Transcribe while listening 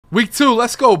Week 2,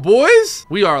 let's go, boys.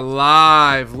 We are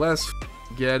live. Let's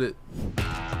get it.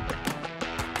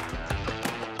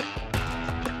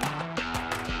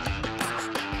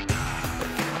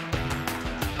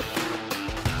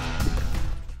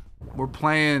 We're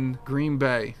playing Green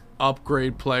Bay.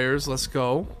 Upgrade players. Let's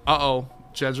go. Uh-oh.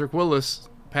 Jedrick Willis.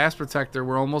 Pass protector.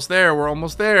 We're almost there. We're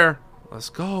almost there. Let's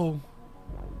go.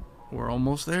 We're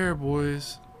almost there,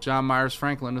 boys. John Myers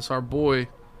Franklin. It's our boy.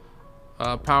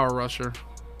 Power rusher.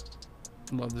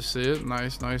 Love to see it.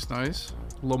 Nice, nice, nice.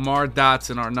 Lamar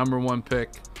Dotson, our #1 pick.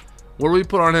 What do we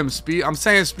put on him? Speed? I'm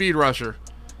saying speed rusher.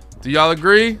 Do y'all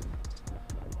agree?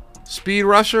 Speed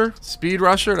rusher? Speed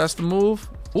rusher, that's the move.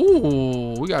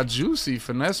 Ooh, we got juicy.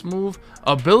 Finesse move.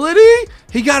 Ability?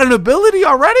 He got an ability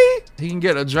already? He can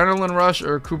get adrenaline rush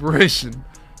or recuperation.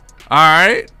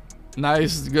 Alright.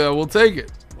 Nice. Good. We'll take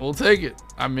it. We'll take it.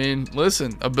 I mean,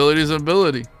 listen. Ability is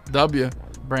ability. W.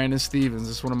 Brandon Stevens.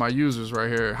 This is one of my users right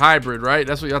here. Hybrid, right?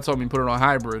 That's what y'all told me. Put it on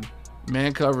hybrid.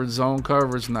 Man coverage, zone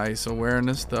coverage. Nice.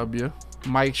 Awareness. W.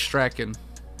 Mike Strachan.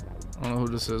 I don't know who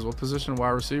this is. What position? Wide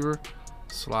receiver?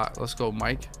 Slot. Let's go,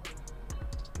 Mike.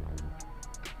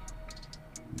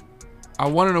 I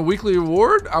won a weekly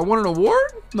award? I won an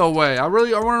award? No way. I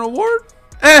won an award?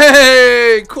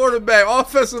 Hey, quarterback,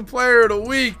 offensive player of the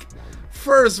week.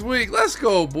 First week. Let's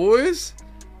go, boys.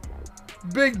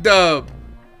 Big dub.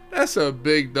 That's a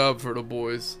big dub for the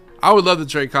boys. I would love to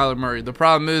trade Kyler Murray. The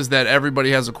problem is that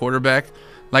everybody has a quarterback.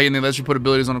 Like, and they let you put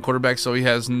abilities on a quarterback, so he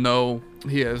has no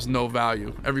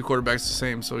value. Every quarterback's the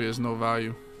same, so he has no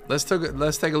value. Let's take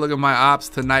a look at my ops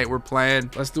tonight. We're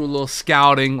playing. Let's do a little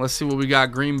scouting. Let's see what we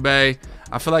got. Green Bay.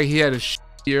 I feel like he had a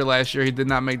year last year. He did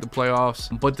not make the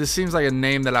playoffs. But this seems like a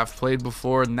name that I've played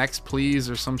before. Next Please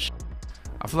or some shit.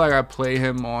 I feel like I play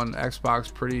him on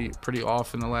Xbox pretty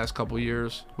often the last couple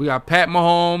years. We got Pat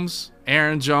Mahomes,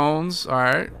 Aaron Jones. All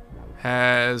right.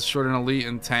 Has short and elite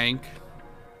and tank.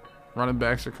 Running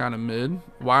backs are kind of mid.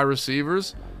 Wide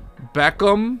receivers.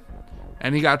 Beckham.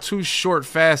 And he got 2 short,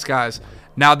 fast guys.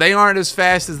 Now, they aren't as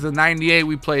fast as the 98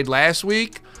 we played last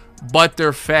week, but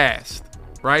they're fast,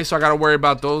 right? So I got to worry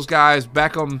about those guys.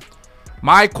 Beckham,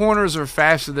 my corners are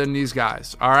faster than these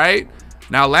guys, all right?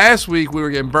 Now, last week, we were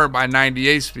getting burnt by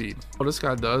 98 speed. Oh, this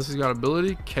guy does. He's got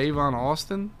ability. Kayvon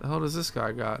Austin. The hell does this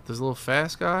guy got? This little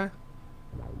fast guy?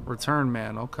 Return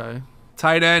man, okay.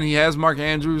 Tight end, he has Mark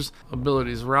Andrews.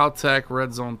 Abilities, route tech,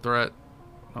 red zone threat.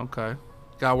 Okay.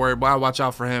 Got to worry about, watch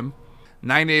out for him.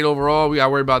 98 overall, we got to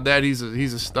worry about that. He's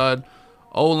a stud.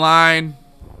 O-line.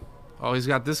 Oh, he's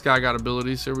got this guy got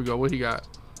abilities. Here we go. What he got?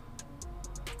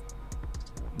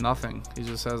 Nothing. He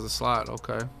just has a slot.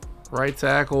 Okay. Right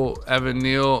tackle, Evan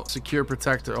Neal, secure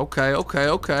protector. Okay, okay,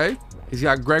 okay. He's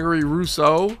got Gregory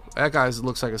Rousseau. That guy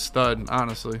looks like a stud,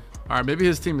 honestly. All right, maybe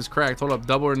his team is cracked. Hold up,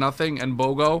 double or nothing and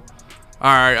Bogo. All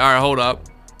right, hold up.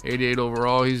 88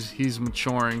 overall. He's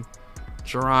maturing.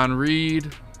 Jerron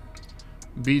Reed.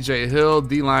 BJ Hill.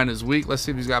 D-line is weak. Let's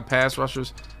see if he's got pass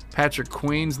rushers. Patrick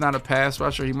Queen's not a pass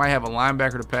rusher. He might have a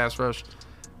linebacker to pass rush.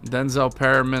 Denzel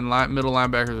Perriman, middle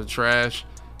linebackers are trash.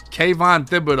 Kayvon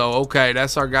Thibodeau. Okay,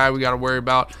 that's our guy we got to worry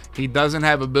about. He doesn't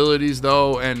have abilities,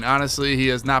 though, and honestly, he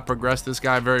has not progressed this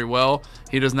guy very well.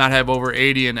 He does not have over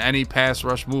 80 in any pass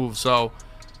rush move. So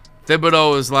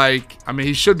Thibodeau is like, I mean,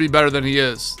 he should be better than he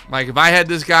is. Like, if I had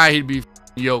this guy, he'd be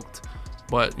yoked.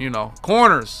 But, you know,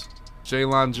 corners.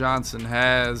 Jalen Johnson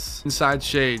has inside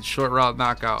shade, short route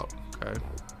knockout. Okay.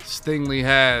 Stingley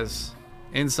has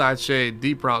inside shade,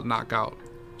 deep route knockout.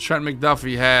 Trent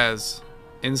McDuffie has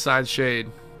inside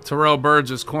shade. Terrell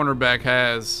Burgess, cornerback,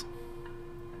 has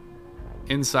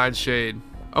inside shade.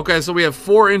 Okay, so we have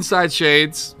 4 inside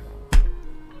shades.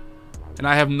 And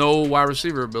I have no wide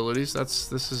receiver abilities.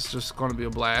 This is just going to be a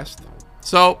blast.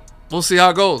 So, we'll see how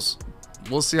it goes.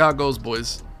 We'll see how it goes,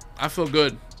 boys. I feel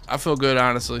good. I feel good,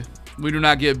 honestly. We do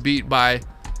not get beat by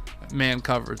man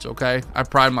coverage, okay? I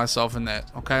pride myself in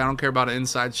that, okay? I don't care about an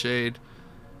inside shade.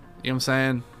 You know what I'm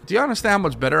saying? Do you understand how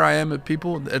much better I am at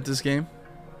people at this game?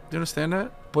 Do you understand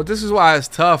that? But this is why it's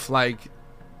tough. Like,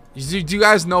 do you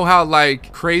guys know how,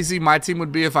 like, crazy my team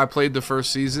would be if I played the first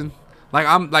season? Like,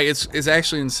 it's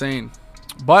actually insane.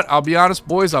 But I'll be honest,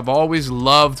 boys, I've always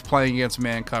loved playing against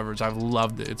man coverage. I've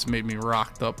loved it. It's made me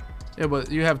rocked up. Yeah,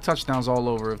 but you have touchdowns all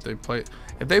over if they play.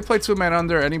 If they play 2-man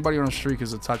under, anybody on a streak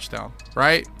is a touchdown,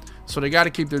 right? So they got to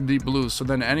keep their deep blues. So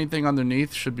then anything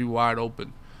underneath should be wide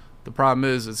open. The problem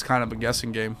is it's kind of a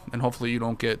guessing game, and hopefully you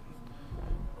don't get,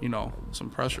 you know, some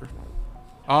pressure.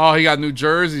 Oh, he got new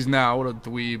jerseys now. What a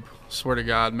dweeb. Swear to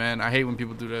God, man. I hate when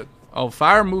people do that. Oh,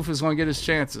 Firemouth is going to get his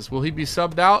chances. Will he be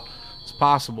subbed out? It's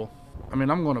possible. I mean,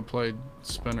 I'm going to play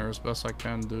spinner as best I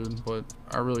can, dude. But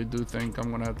I really do think I'm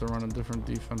going to have to run a different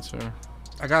defense here.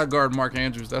 I got to guard Mark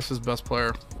Andrews. That's his best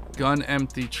player. Gun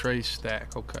empty, Trey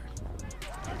stack. Okay.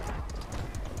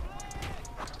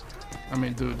 I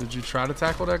mean, dude, did you try to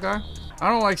tackle that guy? I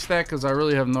don't like stack because I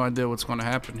really have no idea what's going to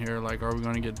happen here. Like, are we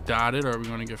going to get dotted? Or are we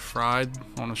going to get fried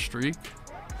on a streak?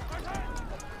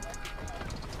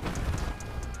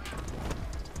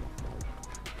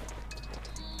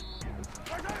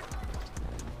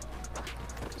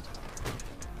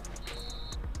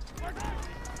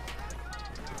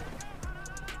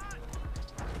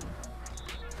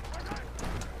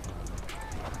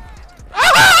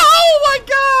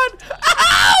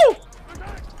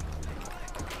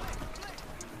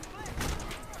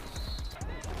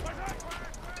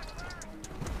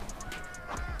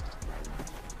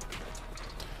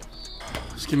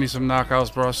 Give me some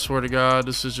knockouts, bro. I swear to God,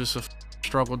 this is just a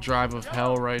struggle drive of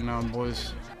hell right now,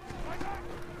 boys.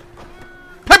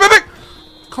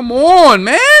 Come on,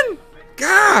 man!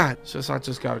 God! It's just I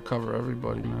just gotta cover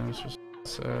everybody, man. It's just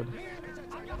sad.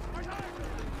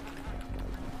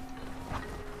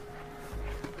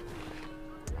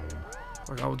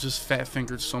 Like I was just fat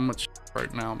fingered so much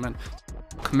right now, man.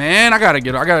 Man, I gotta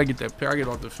get that pair. I get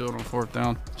off the field on 4th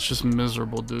down. It's just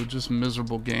miserable, dude. Just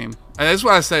miserable game. And that's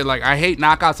why I say, like, I hate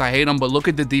knockouts. I hate them, but look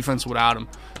at the defense without them.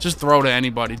 Just throw to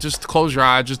anybody. Just close your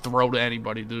eyes. Just throw to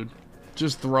anybody, dude.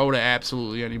 Just throw to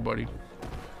absolutely anybody.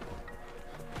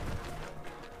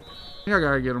 I think I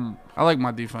gotta get him. I like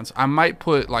my defense. I might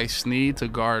put, like, Snead to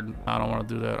guard. I don't want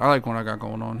to do that. I like what I got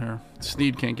going on here.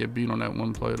 Snead can't get beat on that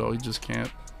one play, though. He just can't.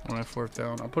 On that 4th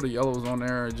down, I put a yellows on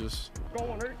there. It just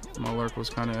my lurk was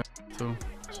kind of too.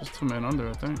 It's just 2 men under,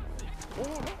 I think.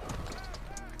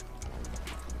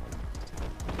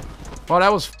 Well,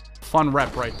 that was fun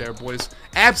rep right there, boys.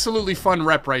 Absolutely fun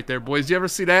rep right there, boys. You ever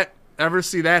see that? Ever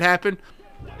see that happen?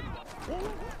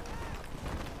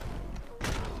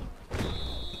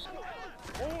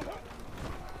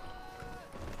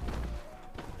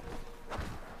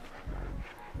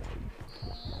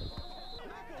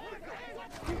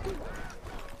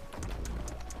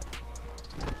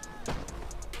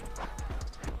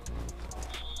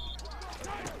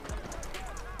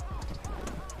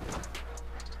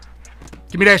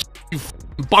 Give me that you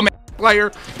bum player.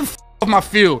 Get off my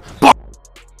field. Bum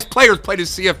players play the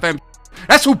CFM.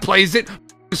 That's who plays it.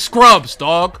 Scrubs,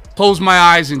 dog. Close my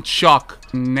eyes and chuck.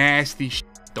 Nasty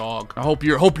dog. I hope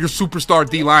your superstar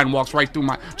D-line walks right through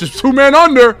my just 2 men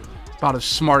under. About as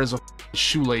smart as a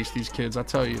shoelace, these kids, I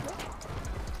tell you.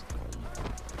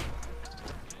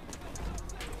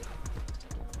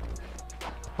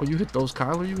 Oh, you hit those,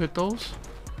 Kyler? You hit those?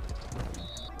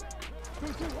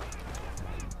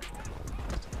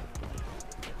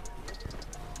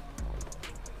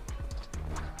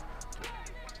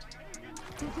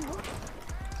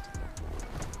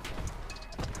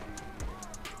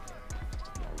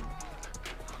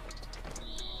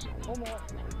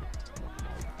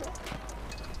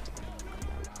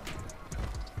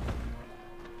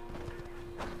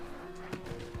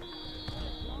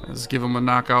 Let's give him a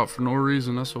knockout for no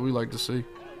reason. That's what we like to see.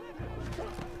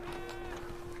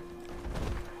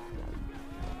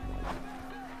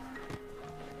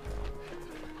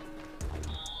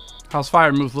 How's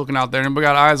Fire Move looking out there? Anybody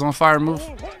got eyes on Fire Move?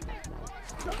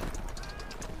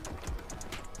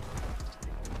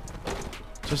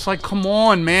 Just like, come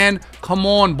on, man. Come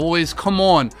on, boys. Come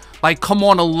on. Like, come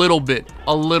on a little bit.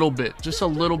 A little bit. Just a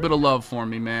little bit of love for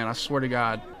me, man. I swear to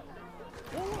God.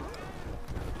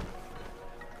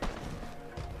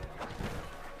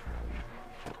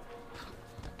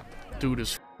 Dude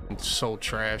is so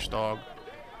trash, dog.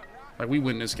 Like, we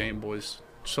win this game, boys.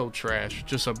 So trash.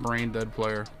 Just a brain dead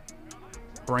player.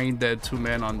 Brain dead, 2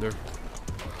 men under.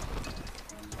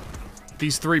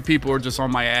 These 3 people are just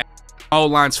on my ass. My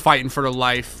O-line's fighting for their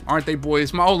life. Aren't they,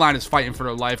 boys? My O-line is fighting for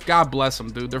their life. God bless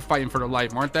them, dude. They're fighting for their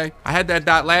life, aren't they? I had that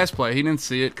dot last play. He didn't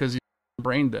see it because he's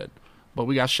brain dead. But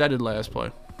we got shedded last play.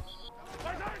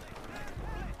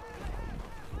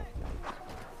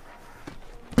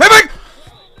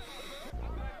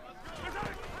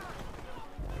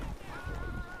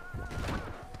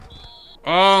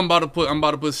 Oh, I'm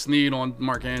about to put Snead on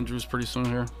Mark Andrews pretty soon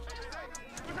here.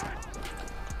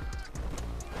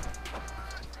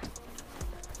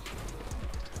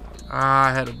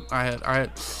 I had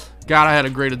God, I had a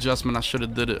great adjustment. I should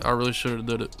have did it. I really should have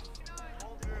did it.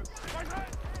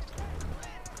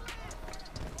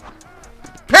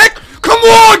 Pick! Come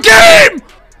on, game!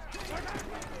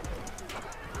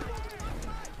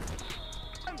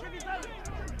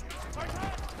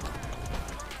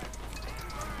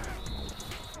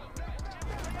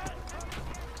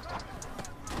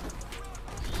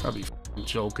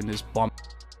 joking this bum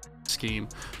scheme.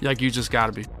 Like, you just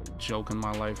gotta be joking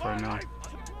my life right now.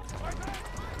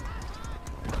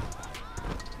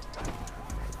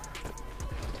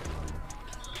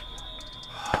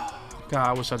 God,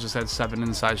 I wish I just had 7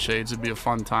 inside shades. It'd be a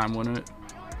fun time, wouldn't it?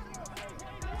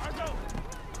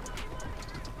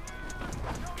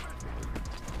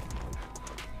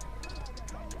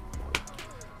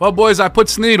 Well, boys, I put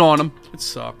Sneed on him. It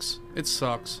sucks. It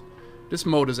sucks. This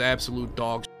mode is absolute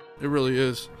dog shit. It really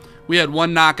is. We had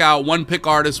 1 knockout, 1 pick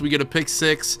artist. We get a pick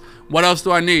 6. What else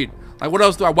do I need? Like, what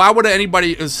else do I... Why would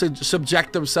anybody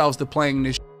subject themselves to playing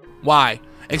this shit? Why?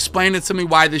 Explain it to me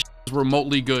why this shit is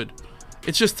remotely good.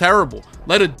 It's just terrible.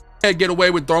 Let a head get away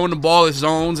with throwing the ball at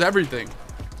zones, everything.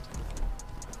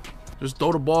 Just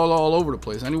throw the ball all over the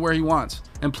place, anywhere he wants.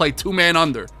 And play 2-man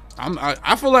under.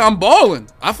 I feel like I'm balling.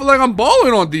 I feel like I'm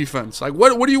balling on defense. Like,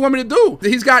 what do you want me to do?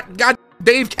 He's got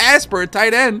Dave Casper at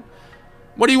tight end.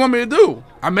 What do you want me to do?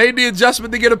 I made the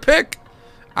adjustment to get a pick.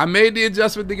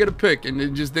 And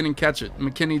it just didn't catch it.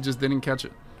 McKinney just didn't catch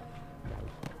it.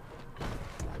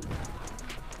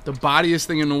 The bodiest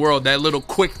thing in the world, that little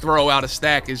quick throw out of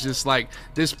stack is just like,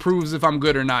 this proves if I'm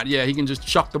good or not. Yeah, he can just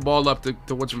chuck the ball up to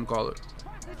whatchamacallit.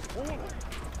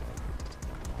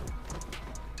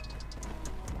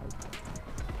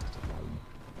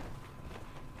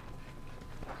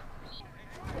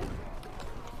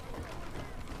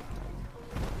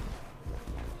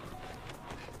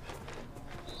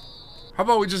 How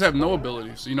about we just have no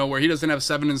abilities, you know, where he doesn't have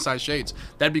 7 inside shades?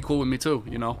 That'd be cool with me too,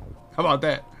 you know? How about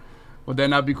that? Would that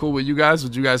not be cool with you guys?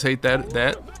 Would you guys hate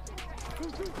that?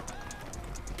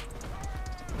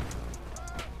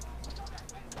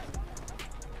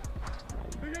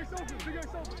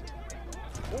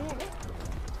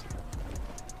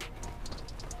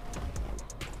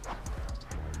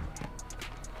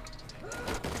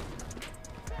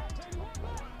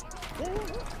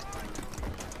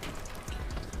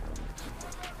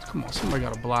 Come on, somebody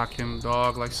gotta block him,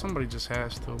 dog. Like, somebody just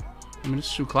has to. I mean, this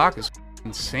shoot clock is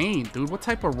insane, dude. What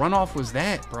type of runoff was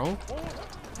that, bro?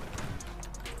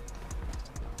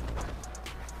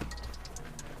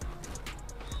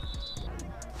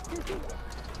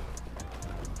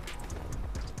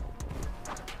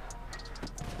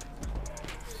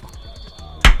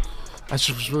 That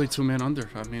shit was really 2-man under.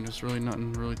 I mean, there's really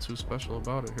nothing really too special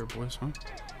about it here, boys, huh?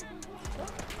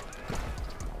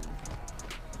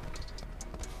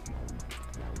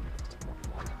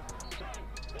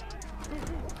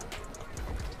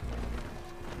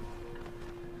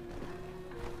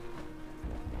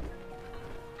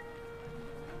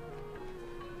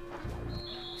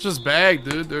 Just bagged,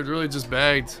 dude. They're really just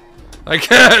bagged. Like,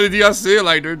 did y'all see it?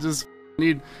 Like, they're just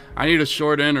I need a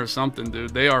short end or something,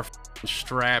 dude. They are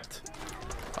strapped.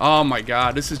 Oh my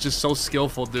god, this is just so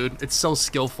skillful, dude. It's so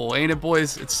skillful, ain't it,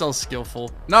 boys? It's so skillful.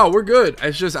 No, we're good.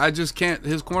 It's just I just can't.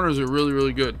 His corners are really,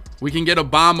 really good. We can get a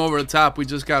bomb over the top. We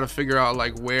just got to figure out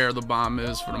like where the bomb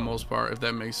is for the most part, if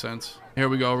that makes sense. Here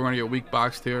we go. We're gonna get weak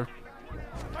boxed here.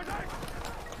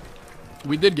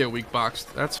 We did get weak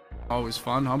boxed. That's always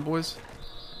fun, huh, boys?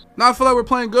 No, I feel like we're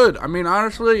playing good. I mean,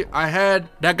 honestly, I had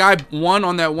that guy won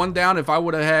on that 1 down. If I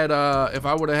would have had,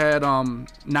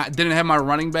 didn't have my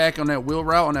running back on that wheel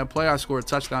route on that play, I scored a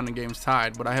touchdown. The game's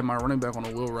tied. But I had my running back on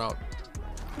a wheel route.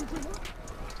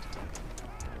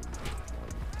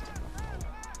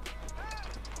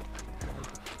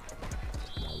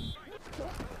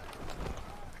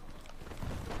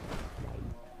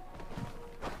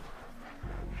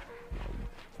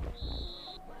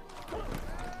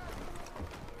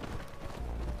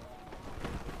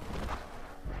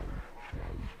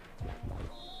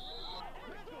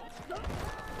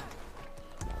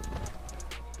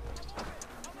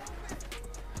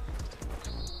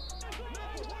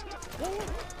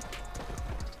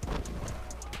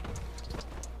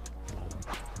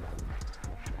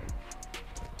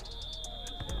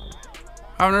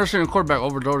 I've never seen a quarterback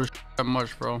overthrow this that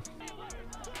much, bro.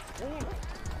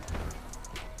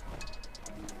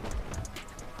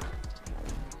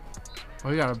 Oh,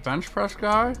 you got a bench press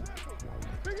guy?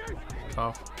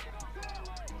 Tough.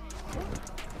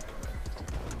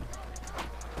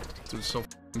 Dude's so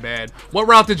bad. What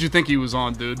route did you think he was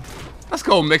on, dude? Let's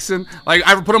go, Mixon. Like,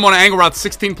 I put him on an angle route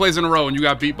 16 plays in a row and you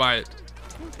got beat by it.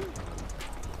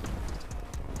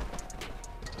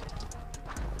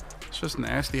 It's just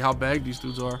nasty how bagged these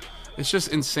dudes are. It's just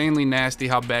insanely nasty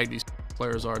how bagged these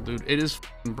players are, dude. It is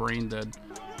brain dead.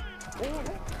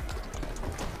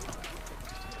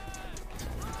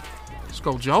 Let's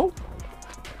go, Joe.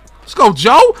 Let's go,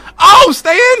 Joe. Oh,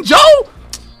 stay in, Joe.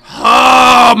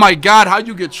 Oh, my God. How'd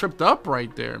you get tripped up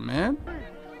right there, man?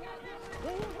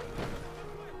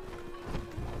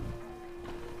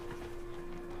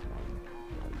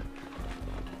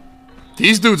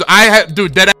 These dudes,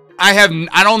 dude,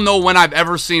 I don't know when I've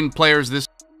ever seen players this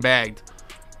bagged.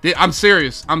 I'm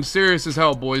serious. I'm serious as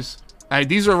hell, boys. Like,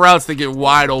 these are routes that get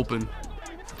wide open.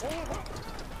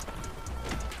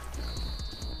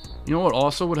 You know what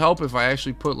also would help if I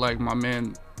actually put, like, my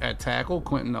man at tackle,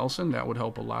 Quentin Nelson? That would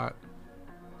help a lot.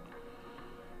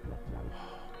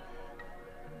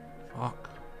 Fuck.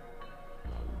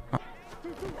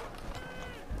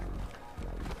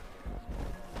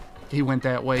 He went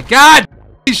that way. God!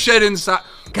 He shed inside.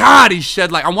 God, he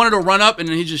shed like I wanted to run up and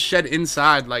then he just shed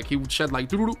inside. Like he would shed like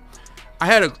doo-doo-doo.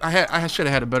 I should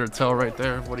have had a better tell right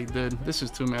there of what he did. This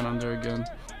is 2-man under again.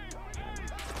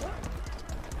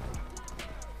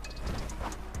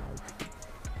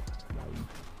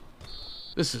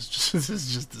 This is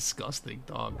just disgusting,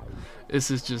 dog.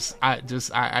 This is just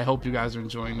I hope you guys are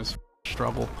enjoying this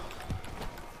struggle.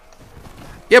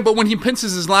 Yeah, but when he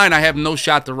pinches his line, I have no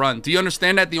shot to run. Do you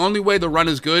understand that? The only way the run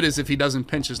is good is if he doesn't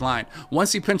pinch his line.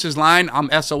 Once he pinches line, I'm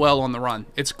SOL on the run.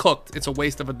 It's cooked. It's a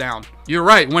waste of a down. You're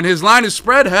right. When his line is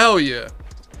spread, hell yeah.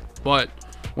 But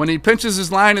when he pinches his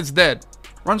line, it's dead.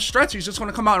 Run stretch, he's just going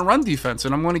to come out and run defense,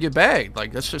 and I'm going to get bagged.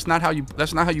 Like, that's just not how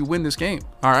you win this game.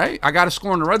 All right? I got to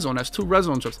score in the red zone. That's 2 red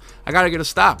zone trips. I got to get a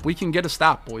stop. We can get a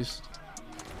stop, boys.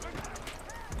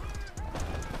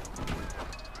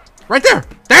 Right there.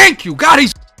 Thank you. God,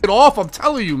 he's it off. I'm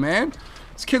telling you, man.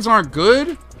 These kids aren't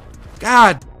good.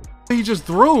 God, he just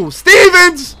threw.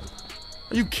 Stevens!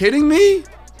 Are you kidding me?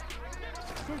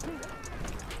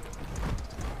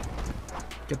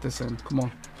 Get this in. Come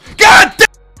on. God damn!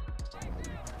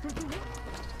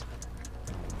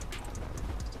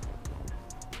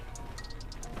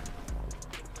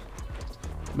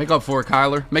 Make up for it,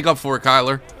 Kyler. Make up for it,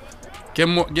 Kyler.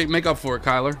 Make up for it,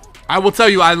 Kyler. I will tell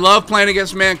you, I love playing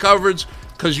against man coverage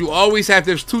because you always have,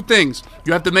 there's 2 things.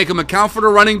 You have to make them account for the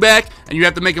running back and you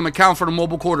have to make them account for the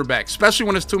mobile quarterback, especially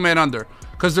when it's 2-man under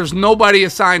because there's nobody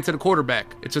assigned to the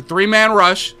quarterback. It's a 3-man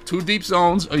rush, 2 deep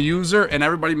zones, a user, and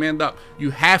everybody manned up. You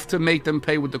have to make them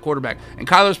pay with the quarterback. And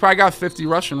Kyler's probably got 50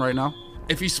 rushing right now.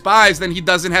 If he spies, then he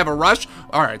doesn't have a rush.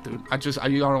 All right, dude.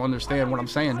 You don't understand what I'm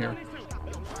saying here.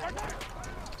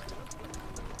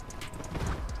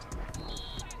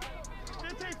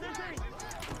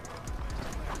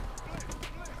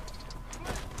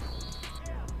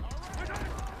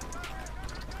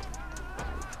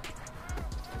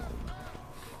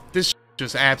 This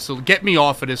just absolutely get me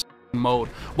off of this mode.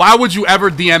 Why would you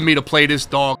ever DM me to play this,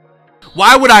 dog?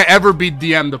 Why would I ever be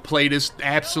DM'd to play this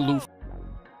absolute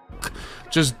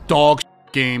just dog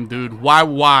game, dude? Why?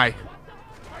 Why?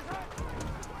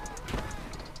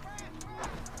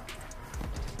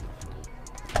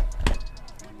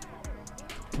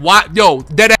 Yo,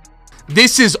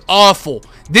 this is awful.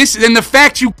 This and the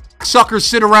fact you suckers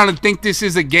sit around and think this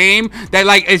is a game that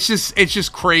like it's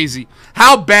just crazy.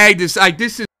 How bad this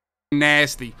is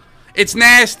nasty. It's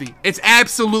nasty. It's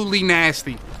absolutely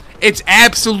nasty. It's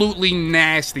absolutely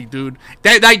nasty, dude.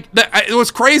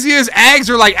 What's crazy is Ags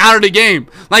are like out of the game.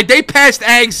 Like they passed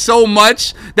Ags so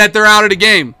much that they're out of the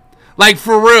game. Like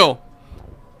for real.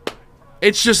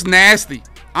 It's just nasty.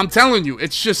 I'm telling you,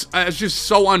 it's just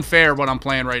so unfair what I'm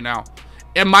playing right now.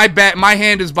 And my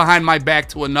hand is behind my back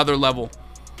to another level.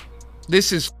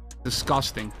 This is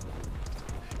disgusting.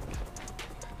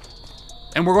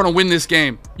 And we're gonna win this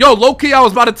game. Yo, low-key, I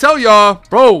was about to tell y'all,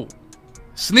 bro,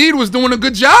 Sneed was doing a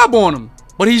good job on him.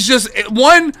 But he's just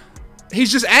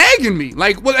agging me.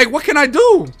 Like what can I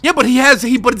do? Yeah, but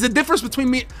but it's the difference between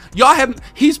me.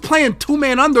 He's playing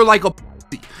 2-man under like a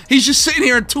he's just sitting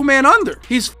here in 2-man under.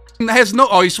 He's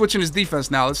switching his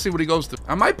defense now. Let's see what he goes to.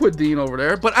 I might put Dean over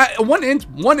there, but one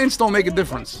inch don't make a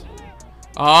difference.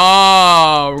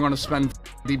 Oh, we're gonna spend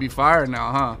DB fire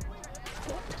now, huh?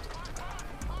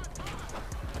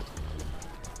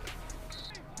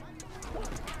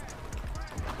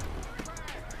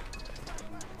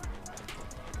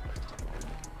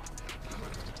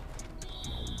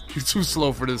 You're too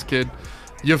slow for this, kid.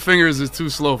 Your fingers is too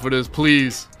slow for this.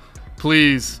 Please.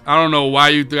 Please. I don't know why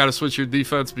you gotta switch your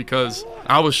defense because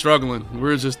I was struggling. We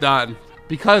were just dying.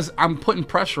 Because I'm putting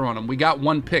pressure on him. We got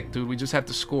 1 pick, dude. We just have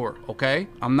to score, okay?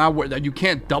 I'm not worried that you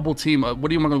can't double team. What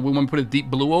do you want? We want to put a deep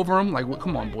blue over him? Like, what?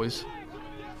 Come on, boys.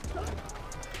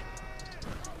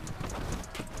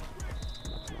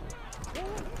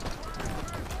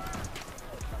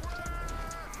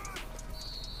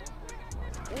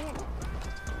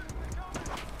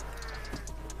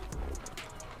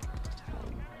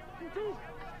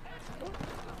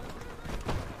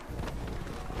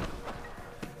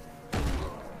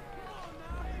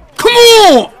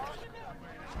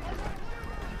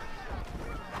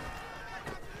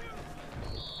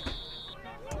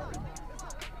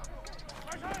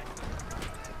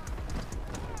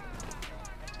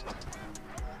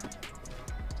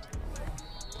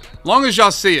 Long as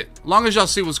y'all see it. Long as y'all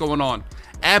see what's going on.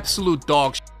 Absolute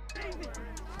dog shit.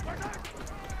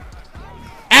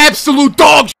 Absolute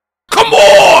dog shit. Come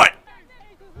on!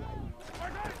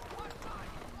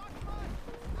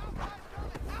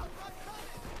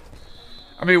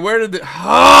 I mean, where did the...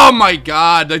 Oh, my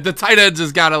God. Like, the tight end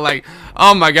just gotta, like...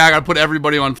 Oh, my God. I gotta put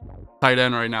everybody on tight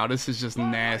end right now. This is just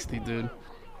nasty, dude.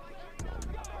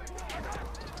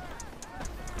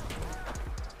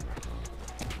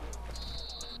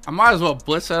 I might as well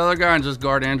blitz that other guy and just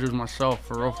guard Andrews myself,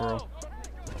 for real, for real.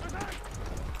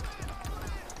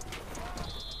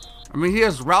 I mean, he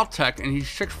has route tech, and he's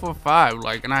 6'5",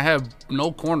 like, and I have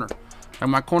no corner.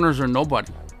 And my corners are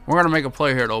nobody. We're gonna make a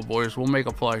play here, though, boys. We'll make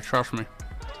a play. Trust me.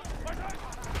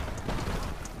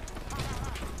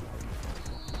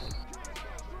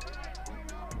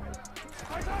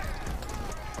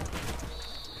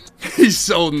 He's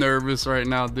so nervous right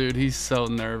now, dude. He's so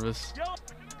nervous.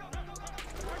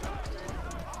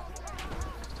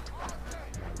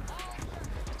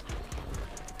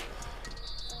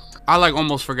 I like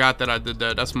almost forgot that I did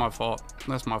that. That's my fault.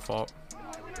 That's my fault.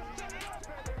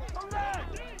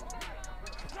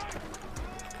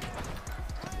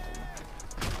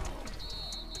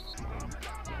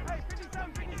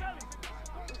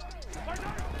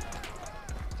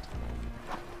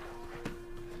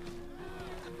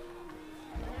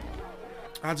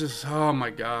 Oh my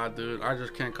God, dude. I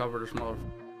just can't cover this mother.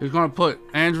 He's gonna put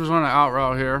Andrews on the out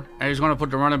route here, and he's gonna put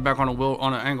the running back on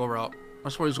an angle route.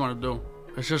 That's what he's gonna do.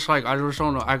 It's just like, I just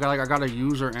don't know. I gotta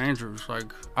user Andrews.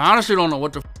 Like, I honestly don't know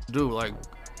what to do. Like,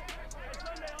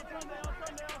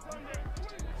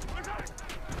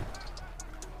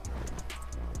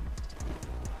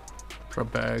 for a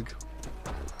bag.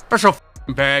 That's a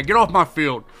bag. Get off my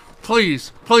field,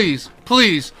 please, please,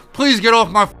 please, please get off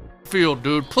my field,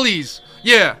 dude. Please,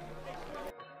 yeah,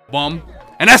 bum.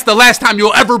 And that's the last time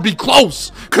you'll ever be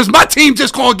close, cause my team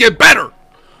just gonna get better.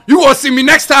 You gonna see me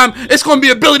next time, it's gonna be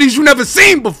abilities you never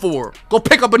seen before. Go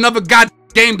pick up another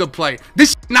game to play.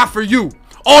 This not for you.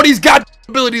 All these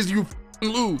abilities you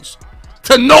lose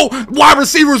to no wide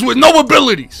receivers with no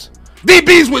abilities,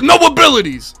 DBs with no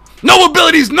abilities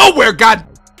nowhere,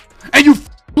 and you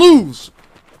lose.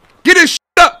 Get this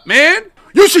up, man.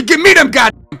 You should give me them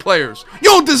players. You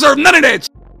don't deserve none of that.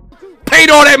 Paid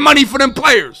all that money for them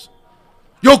players.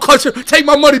 Yo, Clutcher, take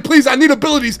my money, please. I need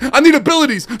abilities. I need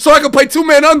abilities so I can play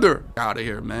two-man under. Out of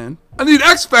here, man. I need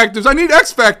X Factors. I need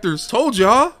X Factors. Told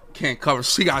y'all. Can't cover.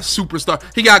 He got superstar.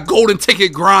 He got golden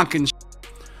ticket Gronk and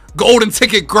golden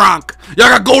ticket Gronk. Y'all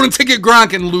got golden ticket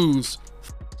Gronk and lose.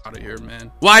 Out of here,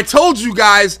 man. Well, I told you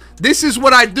guys, this is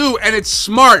what I do, and it's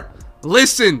smart.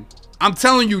 Listen, I'm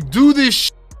telling you, do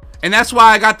this and that's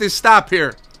why I got this stop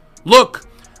here. Look,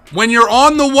 when you're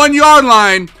on the 1 yard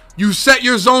line, you set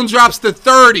your zone drops to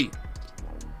 30.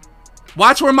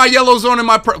 Watch where my yellow zone and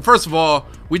my... First of all,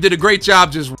 we did a great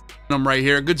job just them right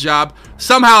here. Good job.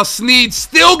 Somehow Sneed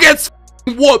still gets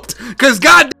whooped because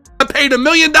God I paid $1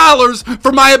 million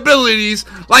for my abilities.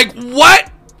 Like,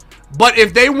 what? But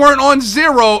if they weren't on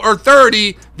 0 or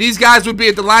 30, these guys would be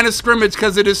at the line of scrimmage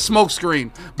because it is smoke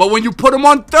screen. But when you put them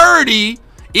on 30,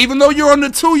 even though you're on the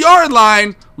 2 yard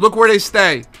line, look where they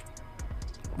stay.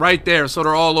 Right there, so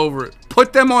they're all over it.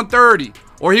 Put them on 30,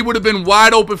 or he would have been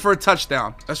wide open for a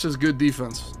touchdown. That's just good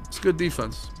defense. It's good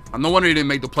defense. No wonder he didn't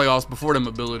make the playoffs before them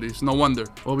abilities. No wonder.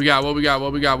 What we got? What we got?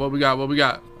 What we got? What we got? What we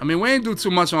got? I mean, we ain't do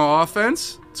too much on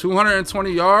offense.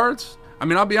 220 yards. I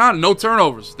mean, I'll be honest, no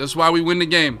turnovers. That's why we win the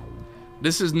game.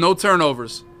 This is no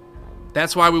turnovers.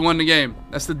 That's why we won the game.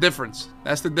 That's the difference.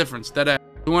 That's the difference. That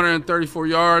 234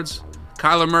 yards.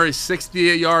 Kyler Murray,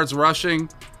 68 yards rushing.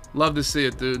 Love to see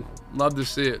it, dude. Love to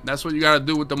see it. That's what you got to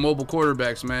do with the mobile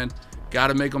quarterbacks, man. Got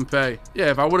to make them pay. Yeah,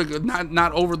 if I would have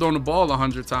not overthrown the ball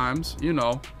 100 times, you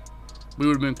know, we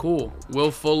would have been cool.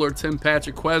 Will Fuller, Tim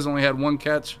Patrick, Quez only had 1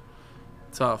 catch.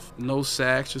 Tough. No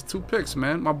sacks, just 2 picks,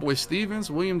 man. My boy Stevens,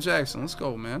 William Jackson. Let's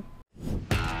go, man.